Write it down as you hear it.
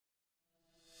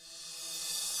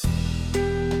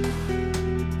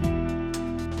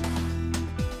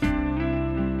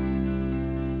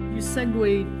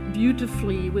segued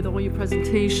beautifully with all your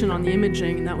presentation on the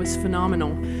imaging, and that was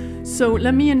phenomenal. So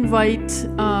let me invite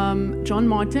John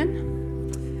Martin.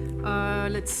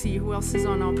 Let's see, who else is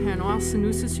on our panel? Al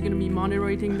Sanusis, you're going to be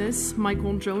moderating this.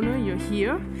 Michael Jonah, you're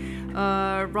here.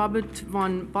 Robert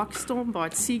von Boxtel,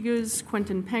 Bart Seegers,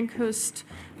 Quentin Pankhurst,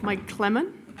 Mike Clement,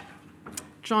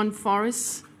 John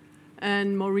Forrest,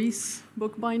 and Maurice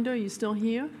Bookbinder. Are you still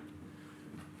here?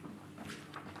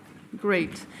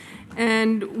 Great.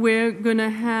 And we're going to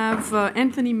have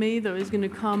Anthony Mather is going to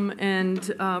come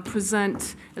and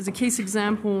present as a case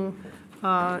example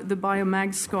the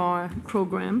BioMagScar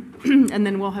program, and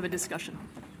then we'll have a discussion.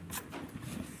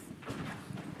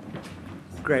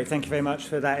 Great, thank you very much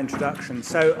for that introduction.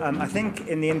 So I think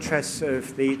in the interests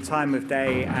of the time of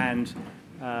day and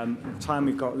time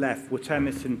we've got left, we'll turn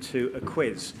this into a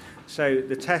quiz. So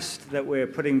the test that we're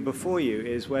putting before you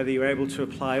is whether you're able to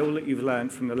apply all that you've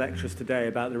learned from the lectures today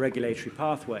about the regulatory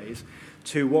pathways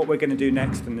to what we're going to do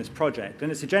next in this project. And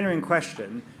it's a genuine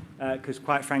question, because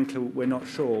quite frankly, we're not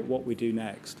sure what we do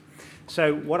next.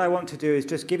 So what I want to do is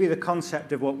just give you the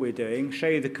concept of what we're doing, show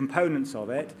you the components of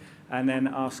it, and then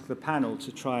ask the panel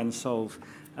to try and solve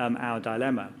our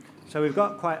dilemma. So we've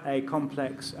got quite a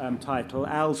complex title.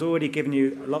 Al's already given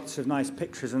you lots of nice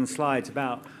pictures and slides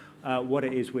about what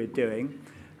it is we're doing.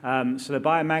 So the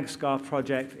BioMagScar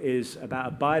project is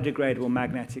about a biodegradable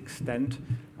magnetic stent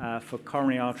for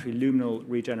coronary artery luminal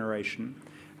regeneration.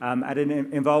 And it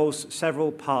involves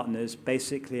several partners,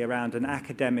 basically around an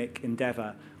academic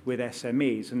endeavor with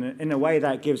SMEs. And in a way,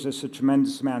 that gives us a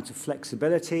tremendous amount of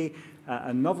flexibility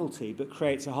and novelty, but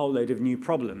creates a whole load of new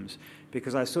problems.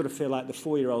 Because I sort of feel like the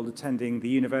 4-year-old attending the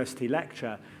university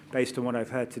lecture, based on what I've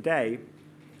heard today,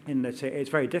 in that it's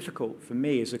very difficult for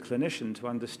me as a clinician to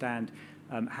understand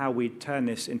how we turn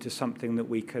this into something that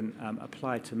we can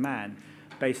apply to man,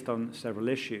 based on several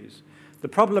issues. The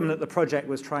problem that the project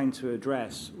was trying to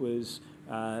address was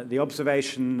the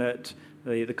observation that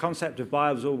the concept of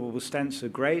bioabsorbable stents are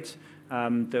great,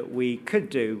 that we could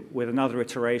do with another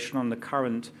iteration on the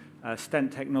current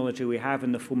stent technology we have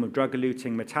in the form of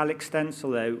drug-eluting metallic stents,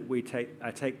 although I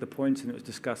take the point, and it was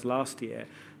discussed last year,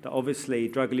 that obviously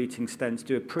drug-eluting stents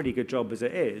do a pretty good job as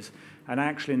it is. And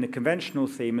actually in the conventional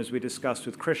theme, as we discussed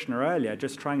with Krishna earlier,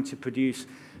 just trying to produce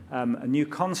a new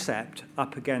concept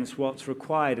up against what's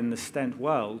required in the stent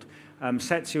world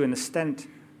sets you in a stent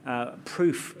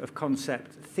proof of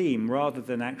concept theme rather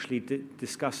than actually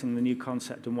discussing the new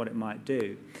concept and what it might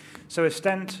do. So a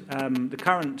stent, the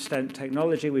current stent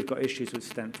technology, we've got issues with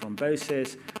stent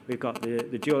thrombosis, we've got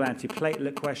the dual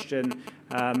antiplatelet question,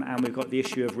 and we've got the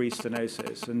issue of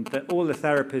restenosis. And all the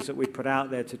therapies that we've put out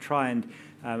there to try and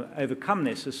overcome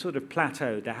this has sort of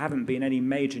plateaued. There haven't been any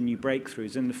major new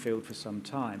breakthroughs in the field for some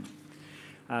time.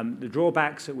 The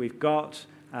drawbacks that we've got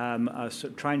are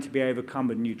sort of trying to be overcome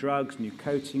with new drugs, new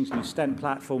coatings, new stent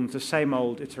platforms, the same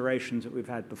old iterations that we've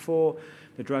had before.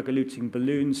 The drug-eluting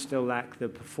balloons still lack the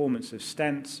performance of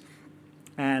stents.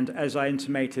 And as I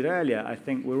intimated earlier, I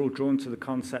think we're all drawn to the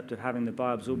concept of having the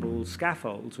bioabsorbable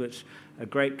scaffolds, which are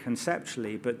great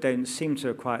conceptually, but don't seem to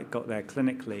have quite got there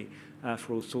clinically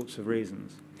for all sorts of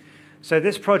reasons. So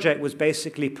this project was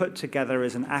basically put together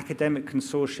as an academic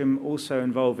consortium, also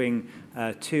involving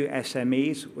 2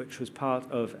 SMEs, which was part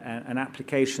of an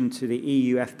application to the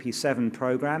EU FP7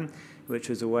 program, which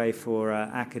was a way for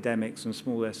academics and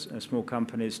small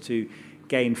companies to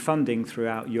gain funding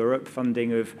throughout Europe,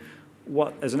 funding of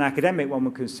what, as an academic, one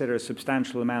would consider a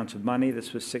substantial amount of money.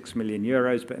 This was 6 million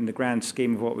euros, but in the grand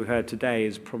scheme of what we've heard today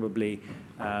is probably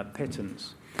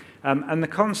pittance. And the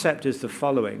concept is the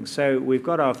following. So we've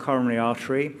got our coronary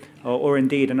artery, or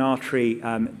indeed an artery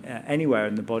anywhere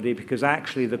in the body, because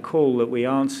actually the call that we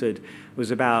answered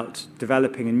was about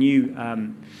developing a new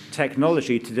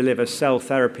technology to deliver cell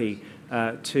therapy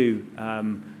to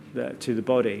the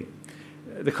body.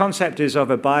 The concept is of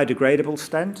a biodegradable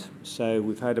stent, so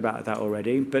we've heard about that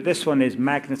already, but this one is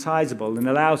magnetizable and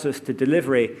allows us to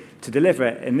deliver,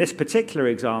 in this particular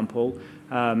example,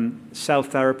 cell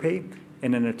therapy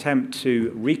in an attempt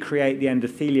to recreate the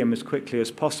endothelium as quickly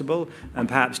as possible and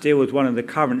perhaps deal with one of the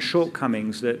current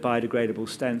shortcomings that biodegradable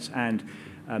stents and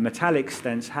metallic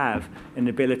stents have in the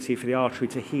ability for the artery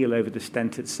to heal over the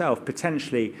stent itself,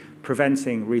 potentially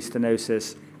preventing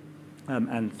restenosis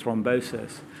and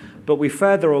thrombosis. But we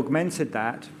further augmented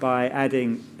that by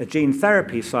adding a gene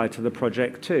therapy side to the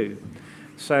project too.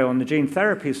 So on the gene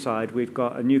therapy side, we've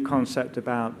got a new concept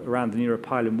around the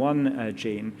neuropilin-1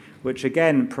 gene, which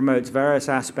again promotes various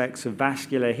aspects of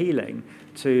vascular healing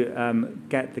to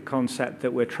get the concept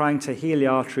that we're trying to heal the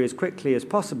artery as quickly as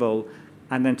possible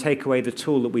and then take away the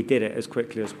tool that we did it as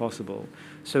quickly as possible.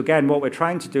 So again, what we're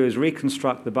trying to do is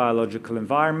reconstruct the biological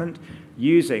environment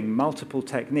using multiple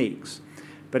techniques.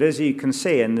 But as you can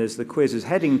see, and as the quiz is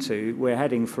heading to, we're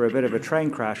heading for a bit of a train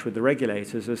crash with the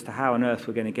regulators as to how on earth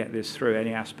we're going to get this through,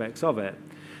 any aspects of it.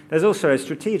 There's also a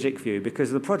strategic view,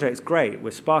 because the project's great.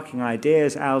 We're sparking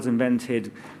ideas. Al's invented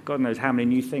God knows how many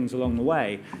new things along the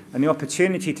way. And the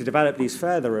opportunity to develop these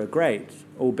further are great,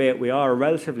 albeit we are a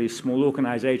relatively small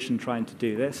organization trying to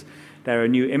do this. There are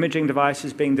new imaging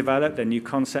devices being developed. There are new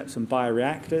concepts in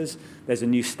bioreactors. There's a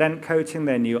new stent coating.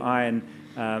 There are new ion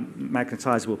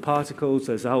magnetizable particles.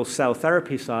 There's a whole cell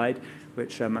therapy side,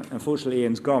 which unfortunately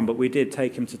Ian's gone, but we did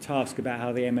take him to task about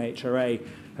how the MHRA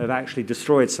have actually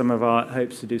destroyed some of our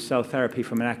hopes to do cell therapy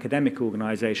from an academic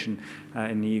organisation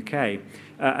in the UK.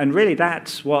 And really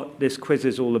that's what this quiz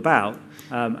is all about,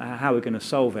 how we're going to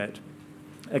solve it.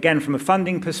 Again, from a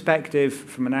funding perspective,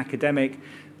 from an academic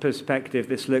perspective,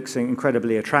 this looks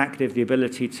incredibly attractive, the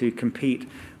ability to compete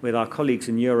with our colleagues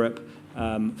in Europe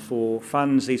for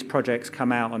funds. These projects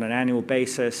come out on an annual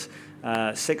basis.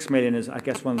 6 million is, I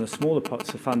guess, one of the smaller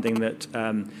pots of funding that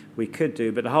we could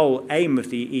do. But the whole aim of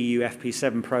the EU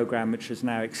FP7 programme, which is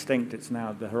now extinct, it's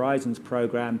now the Horizons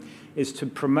programme, is to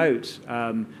promote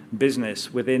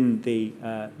business within the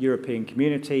European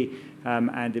community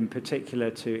and in particular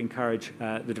to encourage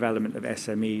the development of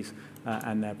SMEs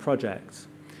and their projects.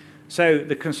 So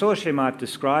the consortium I've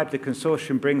described, the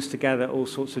consortium brings together all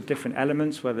sorts of different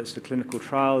elements, whether it's the clinical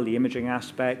trial, the imaging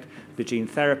aspect, the gene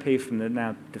therapy from the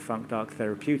now defunct Arc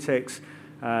Therapeutics,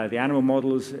 the animal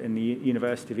models in the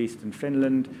University of Eastern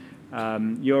Finland,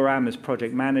 URAM as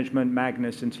project management,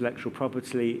 Magnus intellectual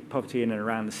property in and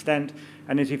around the stent,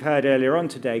 and as you've heard earlier on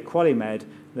today, Qualimed,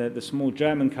 the small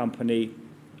German company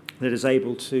that is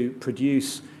able to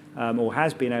produce or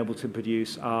has been able to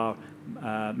produce our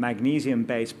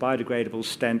magnesium-based biodegradable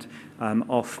stent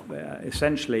off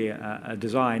essentially a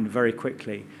design very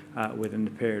quickly within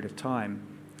the period of time.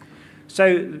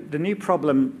 So the new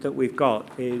problem that we've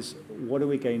got is, what are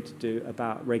we going to do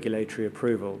about regulatory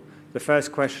approval? The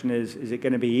first question is it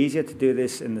going to be easier to do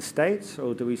this in the States,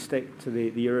 or do we stick to the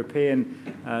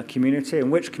European community?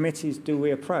 And which committees do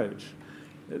we approach?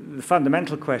 The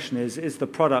fundamental question is the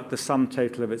product the sum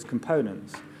total of its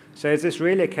components? So is this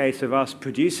really a case of us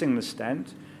producing the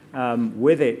stent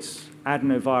with its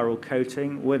adenoviral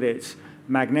coating, with its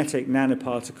magnetic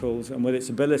nanoparticles, and with its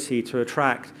ability to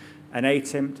attract an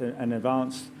ATIMT, an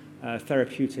advanced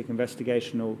therapeutic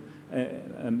investigational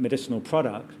medicinal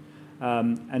product,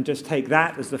 and just take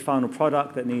that as the final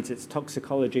product that needs its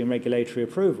toxicology and regulatory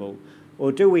approval?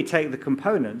 Or do we take the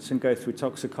components and go through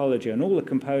toxicology on all the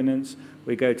components?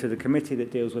 We go to the committee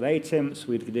that deals with ATIMs,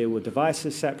 we deal with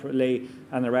devices separately,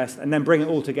 and the rest, and then bring it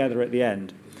all together at the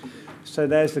end. So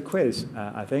there's the quiz,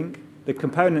 I think. The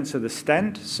components of the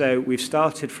stent. So we've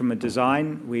started from a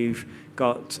design. We've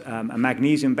got a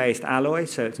magnesium-based alloy,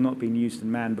 so it's not been used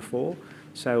in man before.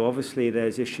 So obviously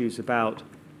there's issues about,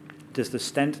 does the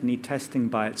stent need testing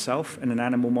by itself in an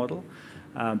animal model?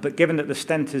 But given that the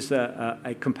stent is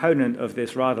a component of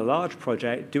this rather large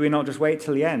project, do we not just wait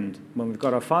till the end when we've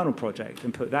got our final project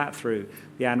and put that through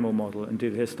the animal model and do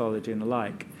the histology and the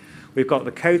like? We've got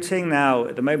the coating. Now,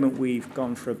 at the moment, we've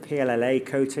gone for a PLLA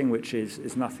coating, which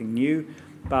is nothing new,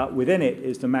 but within it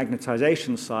is the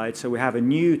magnetization side. So we have a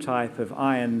new type of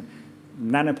iron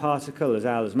nanoparticle, as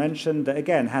Al has mentioned, that,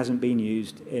 again, hasn't been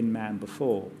used in man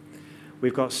before.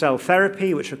 We've got cell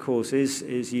therapy, which, of course,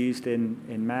 is used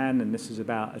in man, and this is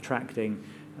about attracting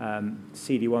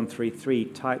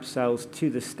CD133 type cells to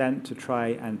the stent to try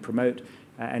and promote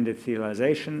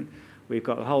endothelialization. We've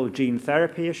got the whole gene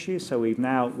therapy issue, so we've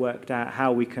now worked out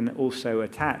how we can also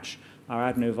attach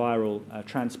our adenoviral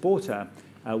transporter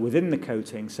within the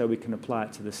coating so we can apply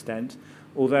it to the stent.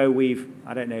 Although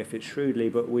I don't know if it's shrewdly,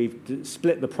 but we've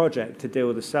split the project to deal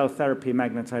with the cell therapy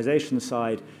magnetization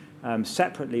side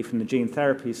separately from the gene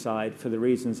therapy side, for the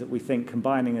reasons that we think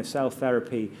combining a cell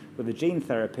therapy with a gene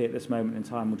therapy at this moment in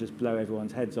time will just blow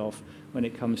everyone's heads off when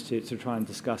it comes to try and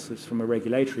discuss this from a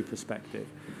regulatory perspective.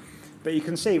 But you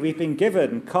can see we've been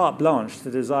given carte blanche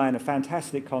to design a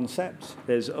fantastic concept.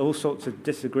 There's all sorts of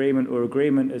disagreement or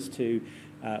agreement as to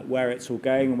where it's all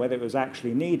going and whether it was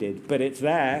actually needed. But it's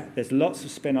there. There's lots of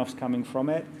spin-offs coming from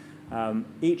it.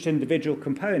 Each individual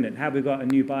component, have we got a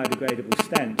new biodegradable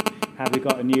stent? Have we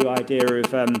got a new idea of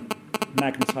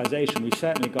magnetization? We've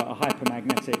certainly got a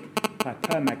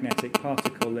hypermagnetic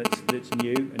particle that's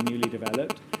new and newly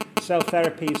developed. Cell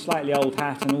therapy, slightly old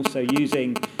hat, and also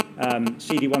using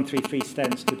CD133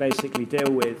 stents to basically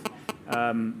deal with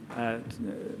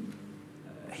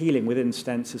healing within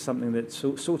stents is something that's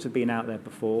sort of been out there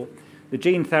before. The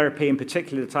gene therapy, in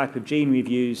particular the type of gene we've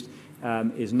used,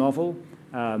 is novel,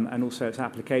 and also its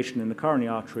application in the coronary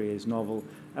artery is novel.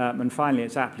 And finally,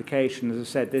 its application, as I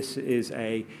said, this is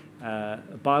a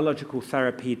biological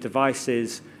therapy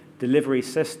devices delivery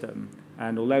system.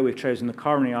 And although we've chosen the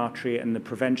coronary artery and the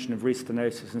prevention of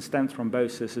restenosis and stent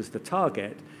thrombosis as the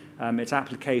target, its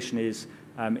application is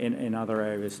in other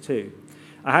areas too.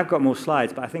 I have got more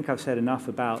slides, but I think I've said enough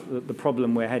about the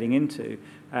problem we're heading into,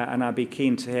 and I'd be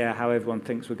keen to hear how everyone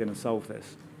thinks we're going to solve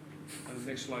this. And the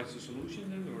next slide's the solution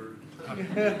then, or?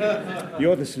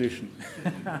 You're the solution.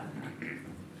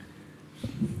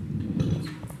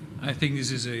 I think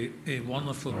this is a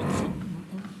wonderful,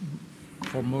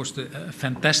 foremost a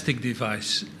fantastic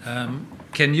device.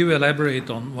 Can you elaborate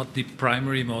on what the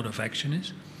primary mode of action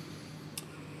is?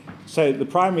 So the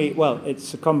primary, well,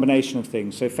 it's a combination of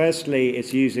things. So firstly,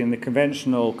 it's using the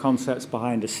conventional concepts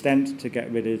behind a stent to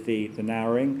get rid of the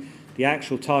narrowing. The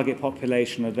actual target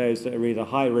population are those that are either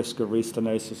high risk of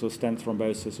restenosis or stent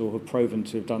thrombosis or have proven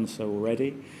to have done so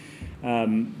already.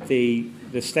 The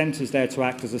stent is there to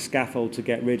act as a scaffold to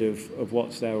get rid of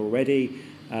what's there already.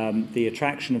 The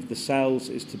attraction of the cells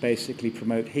is to basically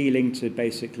promote healing, to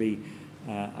basically,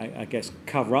 I guess,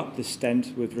 cover up the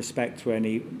stent with respect to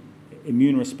any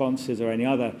immune responses or any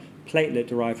other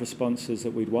platelet-derived responses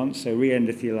that we'd want, so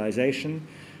re-endothelialization.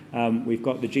 We've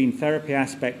got the gene therapy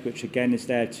aspect, which again is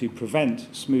there to prevent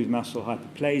smooth muscle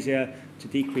hyperplasia, to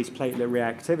decrease platelet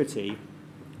reactivity.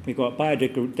 We've got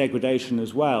biodegradation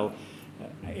as well,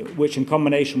 which in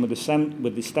combination with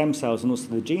the stem cells and also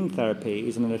the gene therapy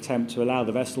is in an attempt to allow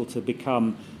the vessel to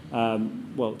become,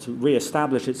 to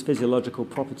re-establish its physiological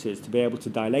properties, to be able to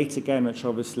dilate again, which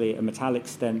obviously a metallic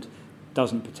stent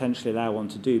doesn't potentially allow one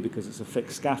to do because it's a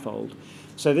fixed scaffold.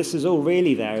 So this is all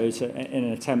really there in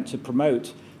an attempt to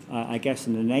promote, I guess,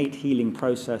 an innate healing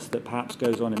process that perhaps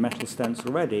goes on in metal stents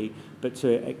already, but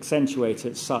to accentuate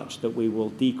it such that we will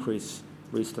decrease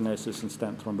restenosis and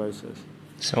stent thrombosis.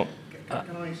 So,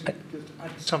 can I just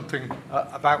add something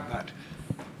about that?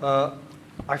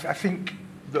 I think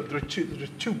that there are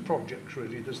two projects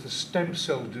really. There's the stem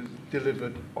cell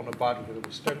delivered on a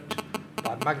biodegradable stent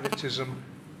by magnetism,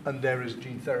 and there is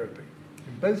gene therapy.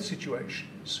 In both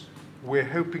situations, we're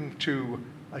hoping to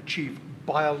achieve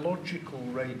biological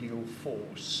radial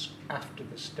force after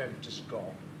the stent is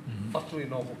gone. Utterly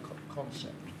novel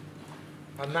concept.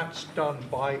 And that's done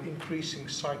by increasing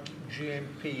cyclic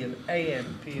GMP and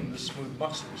AMP in the smooth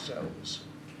muscle cells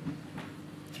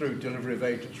through delivery of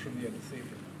agents from the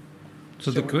endothelium.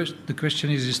 So the question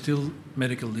is still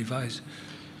medical device?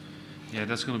 Yeah,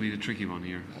 that's going to be the tricky one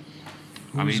here.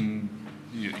 I mean,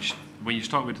 when you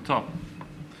start with the top,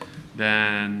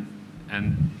 then,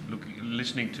 and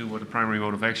listening to what the primary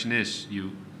mode of action is,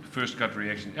 you first gut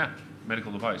reaction, yeah,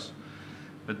 medical device.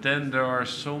 But then there are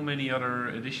so many other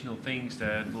additional things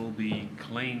that will be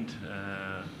claimed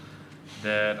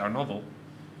that are novel,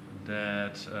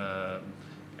 that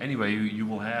anyway, you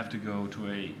will have to go to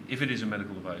if it is a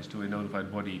medical device, to a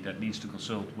notified body that needs to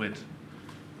consult with,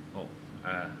 well,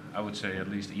 I would say at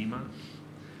least EMA.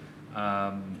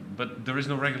 But there is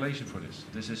no regulation for this.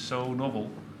 This is so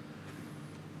novel,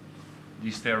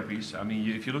 these therapies. I mean,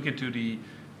 if you look into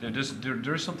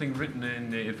there is something written in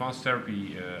the advanced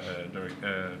therapy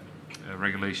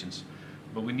regulations,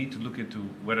 but we need to look into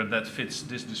whether that fits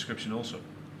this description also.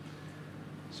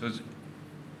 So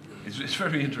it's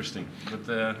very interesting, but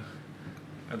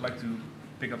I'd like to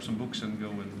pick up some books and go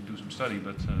and do some study,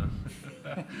 but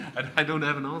I don't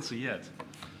have an answer yet.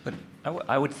 but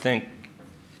I would think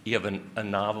you have a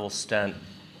novel stent,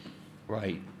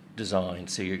 right, design,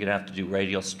 so you're going to have to do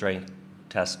radial strength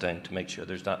testing to make sure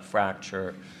there's not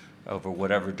fracture over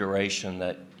whatever duration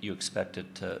that you expect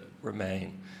it to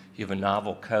remain. You have a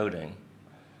novel coating,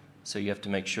 so you have to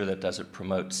make sure that doesn't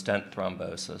promote stent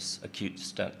thrombosis, acute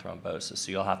stent thrombosis.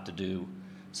 So you'll have to do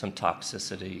some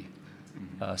toxicity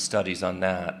studies on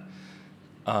that.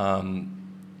 I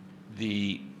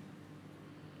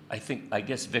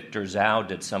guess Victor Zhao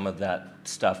did some of that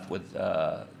stuff with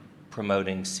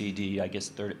promoting CD. I guess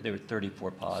they were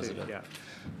 34 positive. Yeah.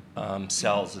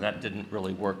 Cells, and that didn't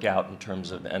really work out in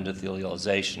terms of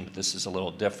endothelialization, but this is a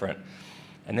little different.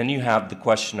 And then you have the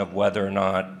question of whether or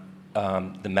not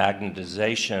the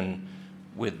magnetization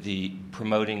with the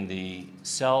promoting the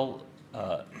cell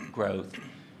growth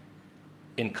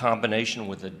in combination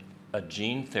with a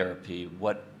gene therapy,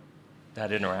 what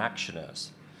that interaction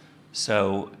is.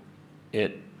 So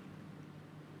it's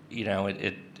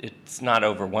not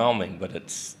overwhelming, but it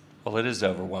is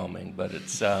overwhelming, but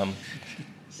it's a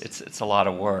lot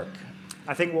of work.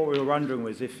 I think what we were wondering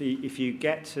was if you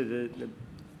get to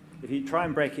if you try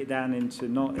and break it down into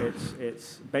not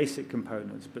its basic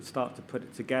components, but start to put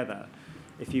it together,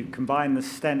 if you combine the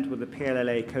stent with the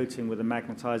PLLA coating with the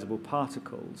magnetizable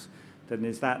particles, then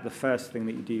is that the first thing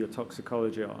that you do your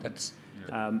toxicology on?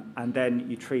 And then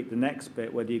you treat the next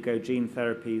bit, whether you go gene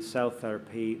therapy, cell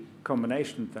therapy,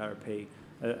 combination therapy,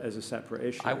 as a separate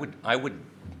issue. I would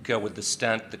go with the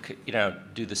stent,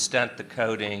 do the stent, the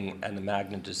coating, and the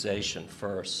magnetization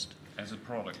first. As a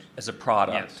product. As a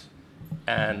product. Yes.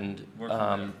 And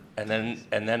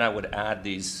then I would add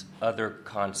these other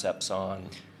concepts on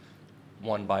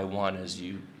one by one as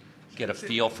you get a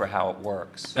feel for how it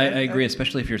works. I agree,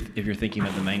 especially if you're thinking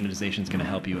that the magnetization is going to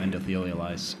help you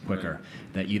endothelialize quicker.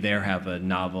 Right. That you there have a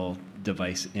novel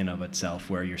device in of itself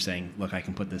where you're saying, look, I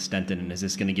can put this stent in, and is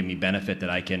this going to give me benefit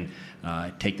that I can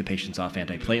take the patients off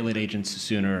antiplatelet agents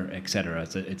sooner, et cetera.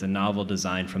 It's a novel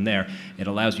design from there. It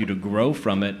allows you to grow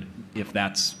from it if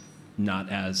that's not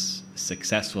as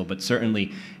successful, but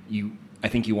certainly I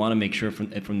think you want to make sure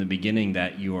from the beginning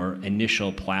that your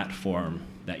initial platform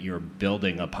that you're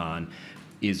building upon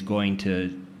is going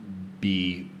to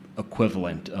be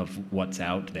equivalent of what's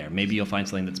out there. Maybe you'll find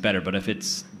something that's better, but if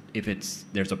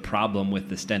there's a problem with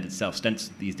the stent itself, stents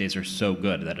these days are so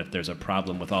good that if there's a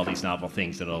problem with all these novel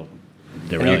things, there's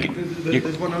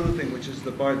one other thing, which is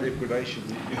the biodegradation.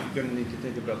 You're going to need to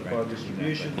think about the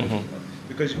biodistribution,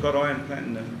 because you've got iron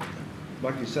platinum,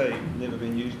 like you say, never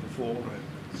been used before.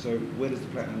 So where does the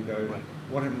platinum go?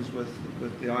 What happens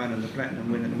with the iron and the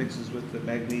platinum when it mixes with the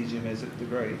magnesium as it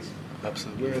degrades?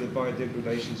 Absolutely. Where are the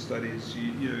biodegradation studies,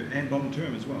 and long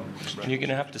term as well? And you're going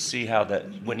to have to see how that,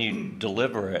 when you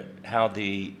deliver it,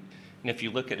 and if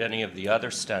you look at any of the other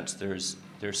stents,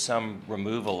 there's some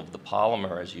removal of the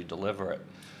polymer as you deliver it.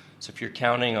 So if you're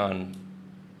counting on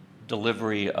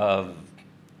delivery of,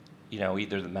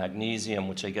 either the magnesium,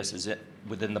 which I guess is it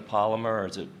within the polymer, or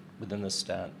is it within the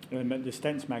stent? The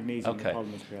stent's magnesium. Okay. The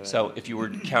polymer's PLLA. So if you were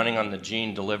counting on the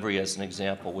gene delivery as an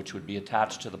example, which would be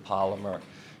attached to the polymer,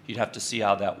 you'd have to see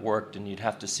how that worked, and you'd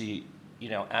have to see,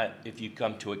 if you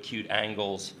come to acute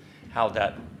angles,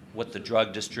 what the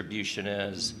drug distribution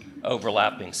is,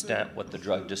 overlapping stent, what the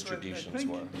drug distributions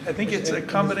were. I think it's a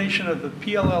combination of the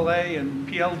PLLA and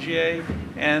PLGA,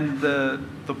 and the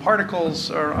particles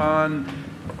are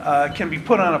can be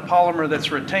put on a polymer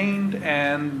that's retained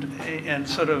and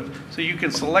sort of, so you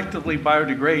can selectively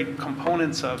biodegrade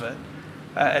components of it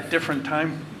at different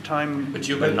time. But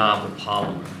you have a novel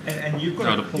polymer. And you've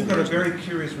got a very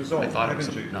curious result,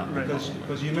 haven't you?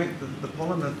 Because you make the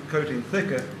polymer coating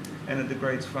thicker and it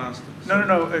degrades faster.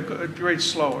 No, it degrades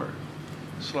slower.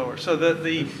 So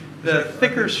the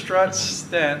thicker strut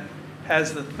stent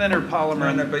has the thinner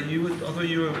polymer. No, but I thought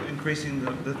you were increasing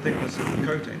the thickness of the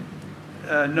coating.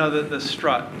 No, the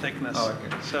strut thickness. Oh,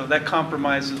 okay. So that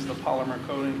compromises the polymer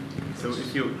coating. So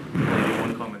maybe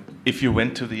one comment. If you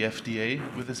went to the FDA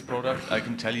with this product, I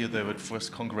can tell you they would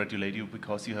first congratulate you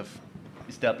because you have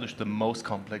established the most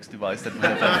complex device that we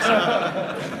have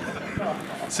ever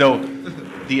seen. So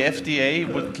the FDA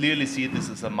would clearly see this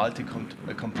as a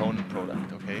multi-component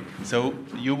product, okay? So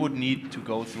you would need to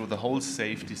go through the whole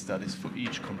safety studies for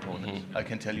each component, I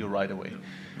can tell you right away.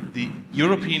 The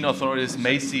European authorities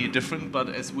may see it different, but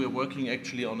as we're working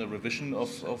actually on a revision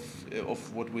of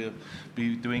what we'll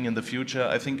be doing in the future,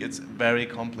 I think it's very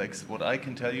complex. What I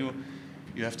can tell you,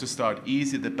 you have to start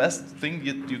easy. The best thing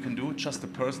you can do, just a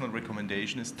personal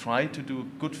recommendation, is try to do a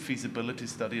good feasibility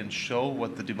study and show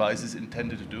what the device is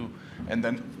intended to do, and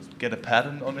then get a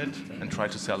patent on it and try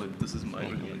to sell it. This is my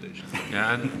recommendation.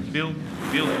 Yeah, and build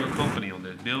your company on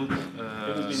that. Build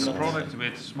a product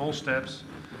with small steps,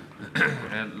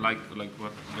 and like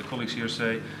what my colleagues here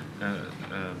say,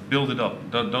 build it up.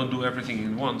 Don't do everything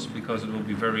in once, because it will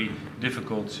be very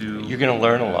difficult to... You're going to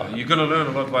learn a lot. You're going to learn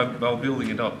a lot while building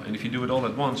it up. And if you do it all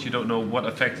at once, you don't know what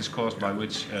effect is caused by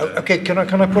which... Okay, can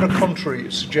I put a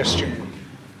contrary suggestion?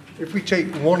 If we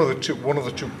take one of the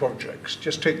two projects,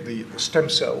 just take the stem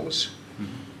cells,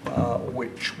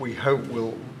 which we hope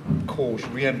will cause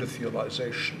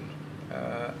re-endothelialization,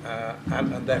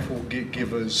 and therefore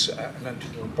give us an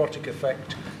anti-thrombotic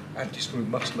effect, anti-smooth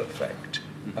muscle effect,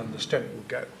 and the stent will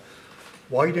go.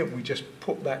 Why don't we just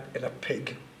put that in a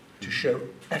pig to show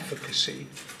efficacy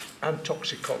and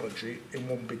toxicology in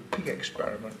one big pig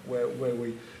experiment where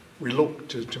we look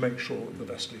to make sure the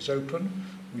vessel is open,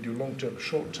 we do long-term,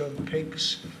 short-term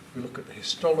pigs, we look at the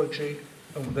histology,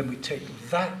 and then we take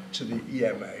that to the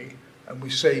EMA and we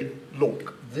say,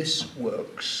 look, this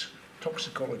works,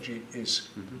 toxicology is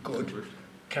good,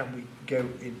 can we go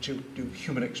into do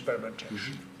human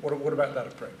experimentation? What about that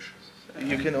approach?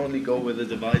 You can only go with a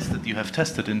device that you have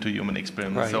tested into human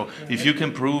experiments. Right. So if you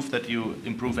can prove that you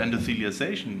improve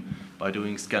endothelialization by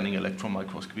doing scanning electron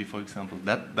microscopy, for example,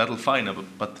 that'll fine.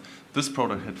 But this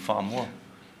product had far more.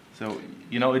 So,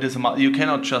 you know, it is you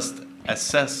cannot just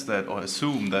assess that or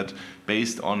assume that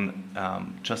based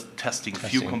on just testing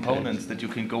few components that you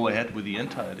can go ahead with the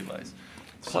entire device.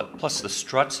 Plus the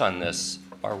struts on this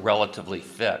are relatively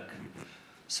thick.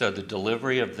 So the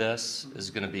delivery of this is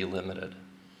going to be limited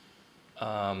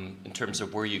in terms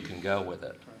of where you can go with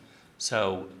it.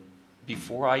 So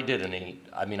before I did any,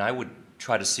 I mean, I would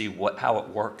try to see how it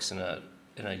works in a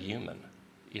human,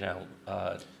 you know,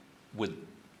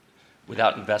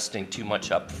 without investing too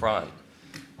much up front,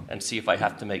 and see if I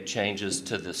have to make changes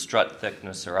to the strut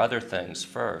thickness or other things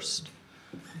first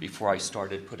before I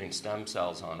started putting stem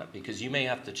cells on it, because you may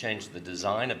have to change the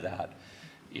design of that.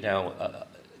 You know,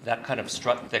 that kind of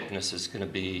strut thickness is going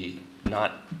to be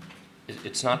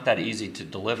it's not that easy to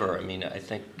deliver. I mean, I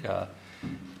think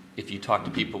if you talk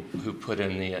to people who put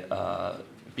in the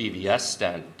BVS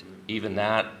stent, even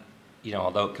that, you know,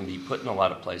 although it can be put in a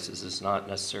lot of places, is not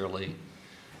necessarily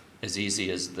as easy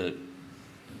as the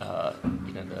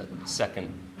you know, the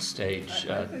second stage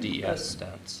DS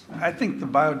stents. I think the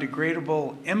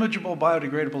imageable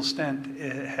biodegradable stent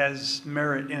has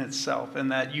merit in itself, in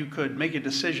that you could make a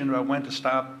decision about when to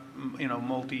stop, you know,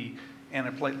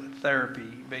 multi-antiplatelet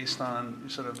therapy based on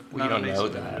sort of. Well, you don't know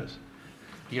that.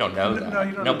 You don't know that. No,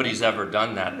 you don't Nobody's know that. ever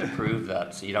done that to prove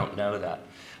that, so you don't know that.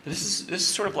 This is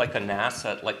sort of like a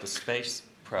NASA, like the space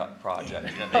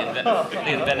project. You know,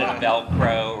 they invented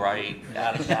Velcro, right,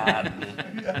 out of that.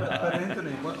 But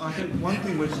Anthony, I think one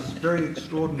thing which is very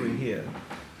extraordinary here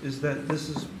is that this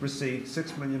has received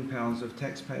 £6 million of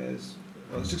taxpayers,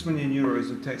 6 million euros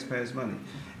of taxpayers' money.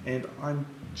 And I'm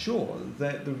sure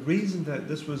that the reason that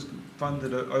this was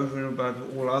funded over and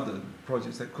above all other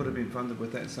projects that could have been funded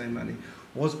with that same money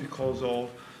was because of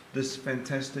this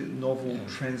fantastic novel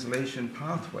translation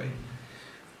pathway.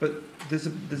 But there's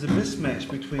a mismatch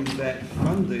between that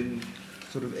funding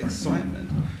sort of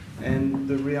excitement and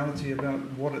the reality about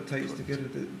what it takes to get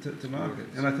it to market.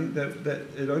 And I think that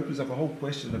it opens up a whole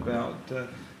question about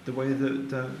the way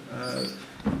that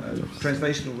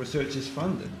translational research is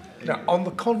funded. Now, on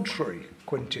the contrary,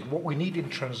 Quentin, what we need in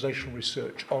translational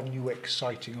research are new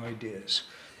exciting ideas.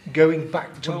 Going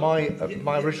back to my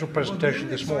original presentation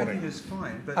this morning, is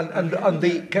fine, but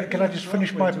can I just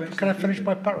finish my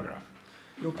paragraph?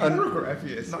 Your paragraph,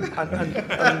 yes. And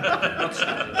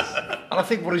I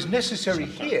think what is necessary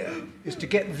here is to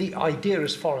get the idea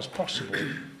as far as possible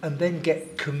and then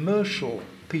get commercial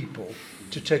people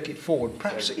to take it forward,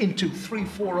 perhaps into 3,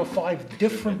 4 or 5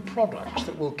 different products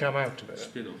that will come out of it.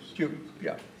 Spin-offs.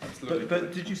 Yeah.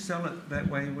 But did you sell it that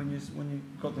way when you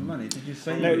got the money? Did you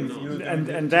say No, you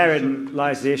and therein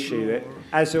lies the issue.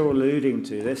 As you're alluding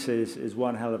to, this is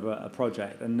one hell of a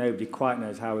project, and nobody quite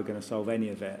knows how we're going to solve any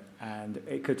of it. And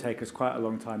it could take us quite a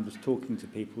long time just talking to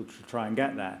people to try and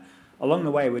get there. Along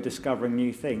the way, we're discovering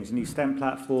new things, new stent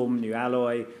platform, new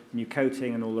alloy, new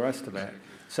coating, and all the rest of it.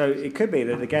 So it could be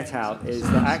that the get out is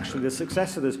that actually the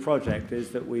success of this project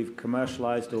is that we've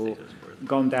commercialized or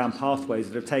gone down pathways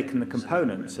that have taken the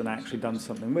components and actually done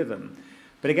something with them.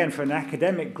 But again, for an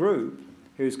academic group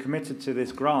who's committed to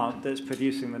this grant that's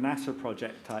producing the NASA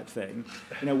project type thing,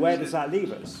 you know, where does that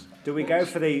leave us? Do we go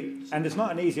for and it's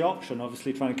not an easy option,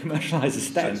 obviously, trying to commercialize a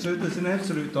stent. So there's an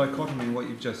absolute dichotomy in what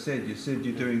you've just said. You said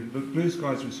you're doing blue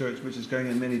skies research, which is going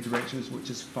in many directions, which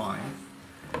is fine.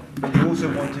 But you're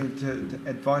also wanting to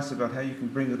advice about how you can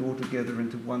bring it all together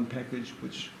into one package,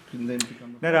 which can then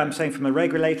become... No, I'm saying from a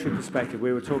regulatory perspective,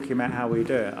 we were talking about how we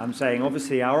do it. I'm saying,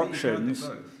 obviously, our options...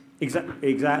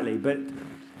 Exactly, but...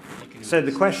 So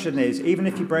the question is, even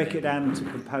if you break it down into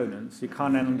components, you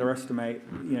can't underestimate,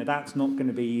 you know, that's not going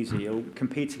to be easy. You're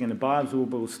competing in a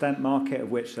bioabsorbable stent market,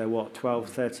 of which there are, 12,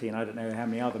 13, I don't know how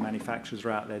many other manufacturers are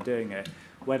out there doing it.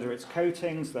 Whether it's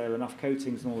coatings, there are enough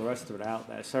coatings and all the rest of it out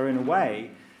there. So in a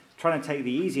way, trying to take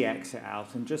the easy exit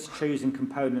out and just choosing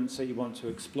components that you want to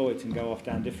exploit and go off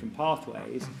down different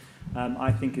pathways,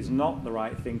 I think is not the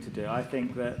right thing to do. I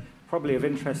think that probably of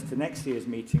interest to next year's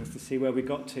meetings to see where we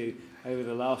got to over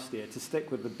the last year, to stick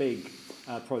with the big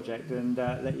project and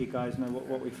let you guys know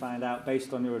what we find out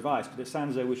based on your advice. But it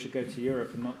sounds as though we should go to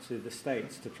Europe and not to the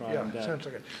States to try and... Yeah, sounds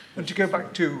like it. And to go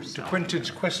back to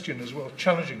Quentin's question as well,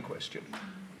 challenging question,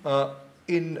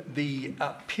 in the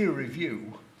peer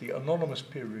review, the anonymous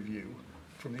peer review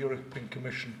from the European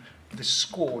Commission, this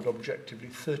scored objectively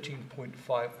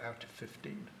 13.5 out of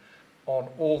 15 on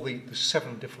all the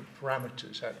 7 different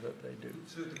parameters that they do.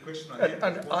 So the question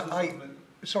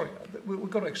Sorry, we've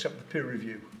got to accept the peer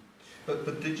review.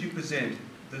 But did you present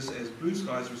this as blue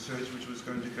skies research, which was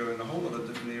going to go in a whole lot of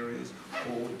different areas,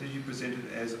 or did you present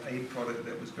it as a product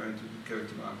that was going to go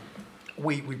to market?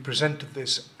 We presented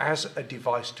this as a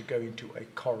device to go into a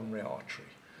coronary artery.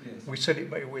 Yes. We said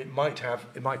it might have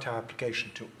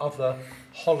application to other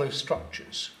hollow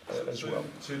structures as well.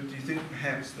 So do you think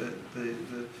perhaps that the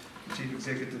chief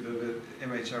executive of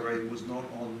MHRA was not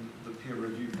on the peer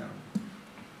review panel?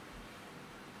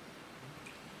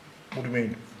 What do you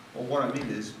mean? Well, what I mean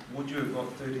is, would you have got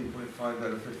 13.5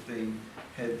 out of 15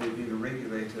 had there been a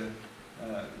regulator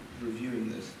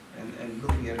reviewing this and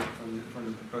looking at it from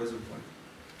the proposal point?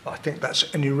 I think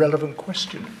that's an irrelevant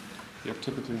question. You're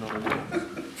typically not aware.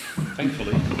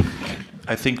 Thankfully.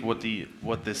 I think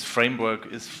what this framework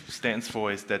stands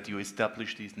for is that you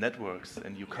establish these networks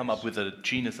and you come up with a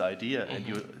genius idea and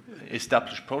you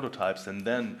establish prototypes, and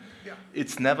then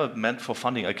it's never meant for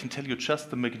funding. I can tell you just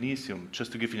the magnesium,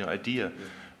 just to give you an idea,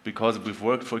 because we've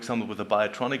worked, for example, with the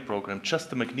Biotronic program,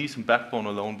 just the magnesium backbone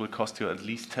alone will cost you at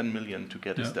least 10 million to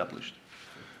get established.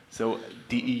 So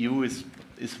the EU is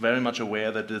very much aware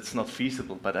that it's not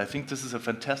feasible, but I think this is a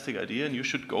fantastic idea and you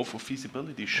should go for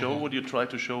feasibility. Show what you try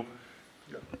to show.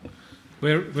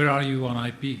 Where are you on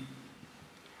IP?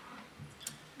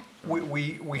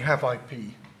 We have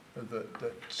IP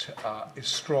that is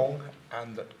strong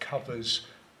and that covers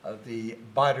the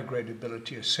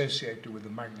biodegradability associated with the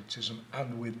magnetism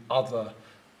and with other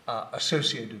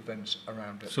associated events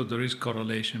around it. So there is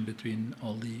correlation between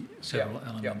all the several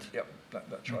elements. Yeah,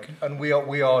 that's right. Okay. And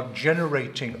we are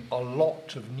generating a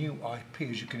lot of new IP,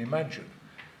 as you can imagine.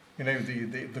 You know,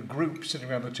 the group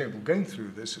sitting around the table going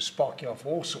through this is sparking off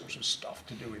all sorts of stuff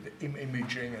to do with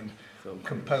imaging and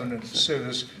components.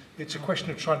 So it's a question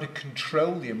of trying to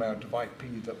control the amount of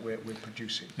IP that we're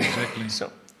producing. Exactly.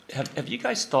 So have you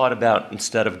guys thought about,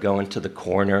 instead of going to the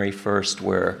coronary first,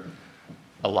 where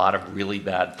a lot of really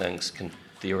bad things can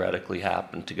theoretically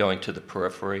happen, to going to the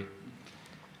periphery?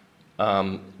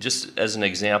 Just as an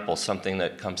example, something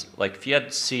that comes, like if you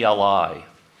had CLI,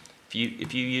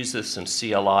 if you use this in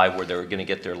CLI where they were going to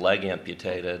get their leg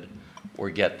amputated or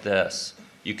get this,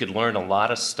 you could learn a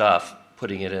lot of stuff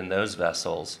putting it in those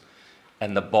vessels,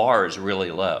 and the bar is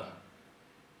really low.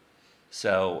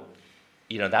 So,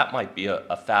 you know, that might be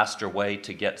a faster way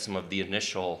to get some of the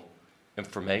initial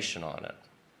information on it.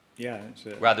 Yeah, that's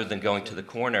it. Rather than going to the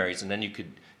coronaries, and then you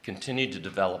could continue to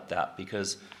develop that,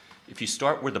 because if you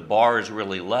start where the bar is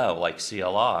really low, like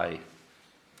CLI,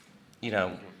 you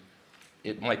know,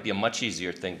 it might be a much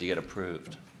easier thing to get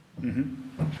approved.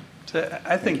 Mm-hmm. So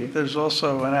I think there's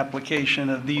also an application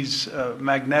of these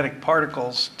magnetic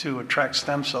particles to attract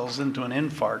stem cells into an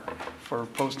infarct for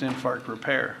post-infarct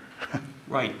repair.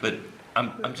 Right, but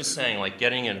I'm just saying, like,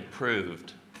 getting it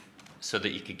approved so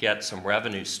that you could get some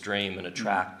revenue stream and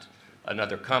attract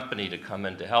another company to come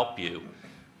in to help you,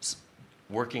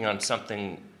 working on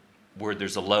something where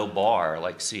there's a low bar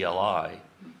like CLI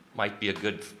might be a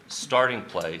good starting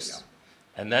place,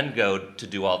 and then go to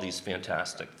do all these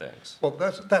fantastic things. Well,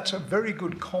 that's a very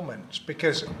good comment,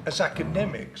 because as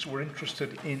academics, we're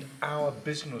interested in our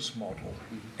business model.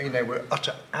 You know, we're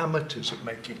utter amateurs at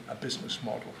making a business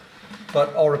model.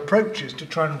 But our approach is to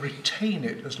try and retain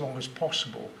it as long as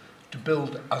possible, to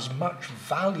build as much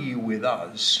value with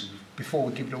us before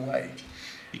we give it away.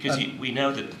 Because we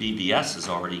know that BBS has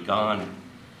already gone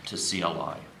to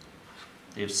CLI.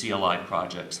 They have CLI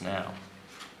projects now.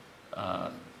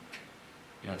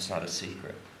 You know, it's not a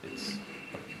secret.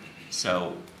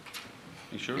 So.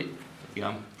 You sure? Yeah,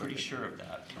 I'm pretty sure of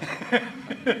that.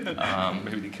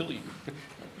 Maybe they kill you.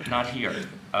 Not here,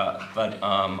 but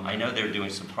I know they're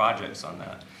doing some projects on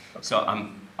that. So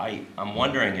I'm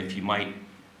wondering if you might,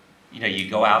 you know, you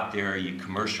go out there, you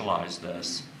commercialize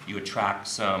this, you attract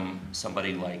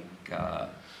somebody like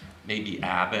maybe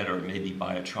Abbott or maybe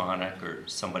Biotronic or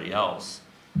somebody else,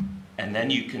 and then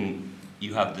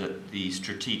you have the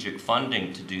strategic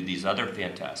funding to do these other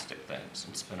fantastic things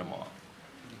and spin them off.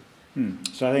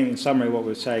 So I think in summary what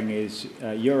we're saying is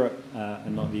Europe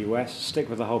and not the US, stick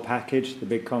with the whole package, the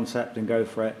big concept, and go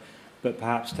for it, but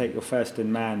perhaps take your first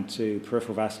in man to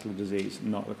peripheral vascular disease,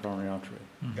 not the coronary artery.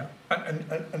 Yeah,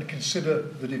 and consider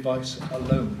the device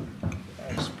alone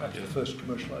as perhaps the first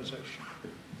commercialization.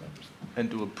 And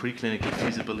do a preclinical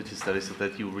feasibility study so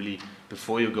that you really,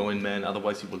 before you go in man,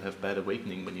 otherwise you will have bad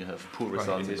awakening when you have poor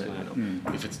results. Right, you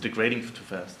know, if it's degrading too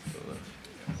fast. So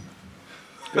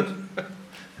good.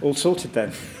 All sorted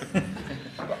then.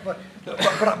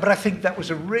 but I think that was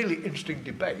a really interesting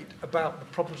debate about the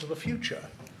problems of the future.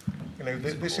 You know,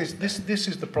 this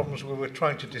is the problems we were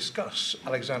trying to discuss,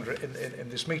 Alexandra, in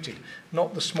this meeting.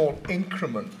 Not the small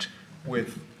increment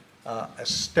with a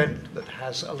stent that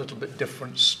has a little bit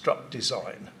different strut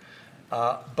design,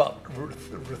 but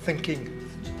thinking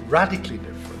radically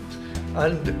different.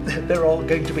 And there are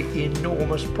going to be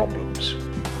enormous problems.